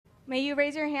May you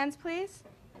raise your hands, please?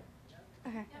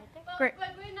 Okay. Great.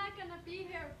 But we're not going to be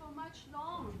here for much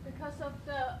long because of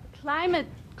the climate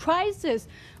crisis.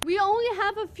 We only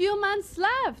have a few months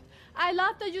left. I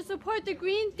love that you support the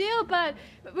Green Deal, but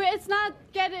it's not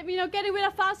getting rid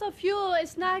of fossil fuel.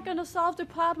 It's not going to solve the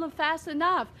problem fast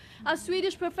enough. A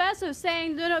Swedish professor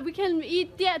saying, we can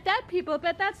eat dead people,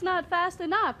 but that's not fast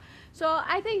enough. So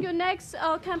I think your next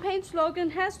campaign slogan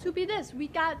has to be this: we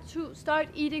got to start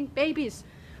eating babies.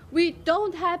 We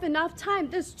don't have enough time.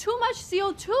 There's too much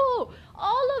CO2.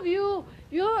 All of you,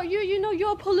 you're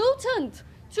a pollutant.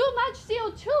 Too much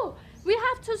CO2. We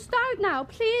have to start now,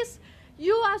 please.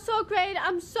 You are so great.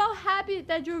 I'm so happy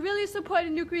that you're really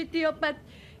supporting the Green Deal, but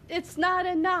it's not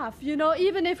enough.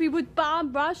 Even if we would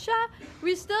bomb Russia,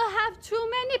 we still have too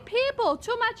many people,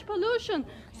 too much pollution.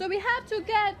 So we have to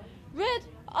get rid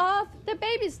of the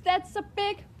babies. That's a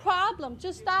big problem.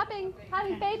 Just stopping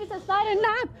having babies is not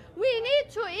enough. We need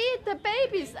to eat the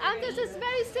babies, and this is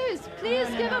very serious. Please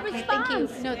give a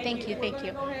response. Thank you.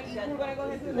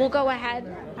 We'll go ahead.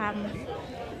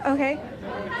 Okay.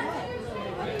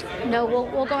 No,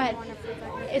 we'll go ahead.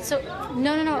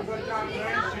 No.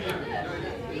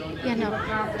 Yeah, no.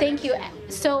 Thank you.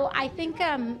 So I think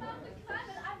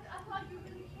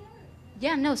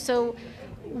so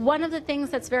one of the things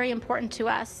that's very important to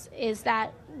us is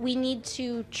that we need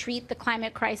to treat the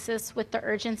climate crisis with the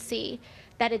urgency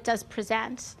that it does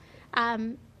present.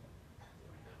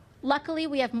 Luckily,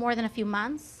 we have more than a few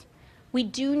months. We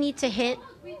do need to hit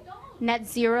net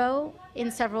zero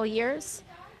in several years.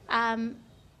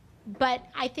 But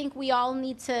I think we all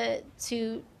need to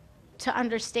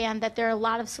understand that there are a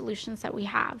lot of solutions that we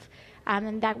have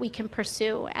and that we can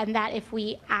pursue, and that if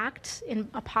we act in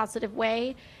a positive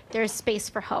way, there's space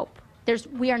for hope.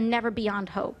 We are never beyond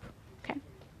hope. Okay.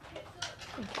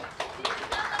 Thank you.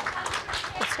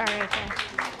 Let's start right there.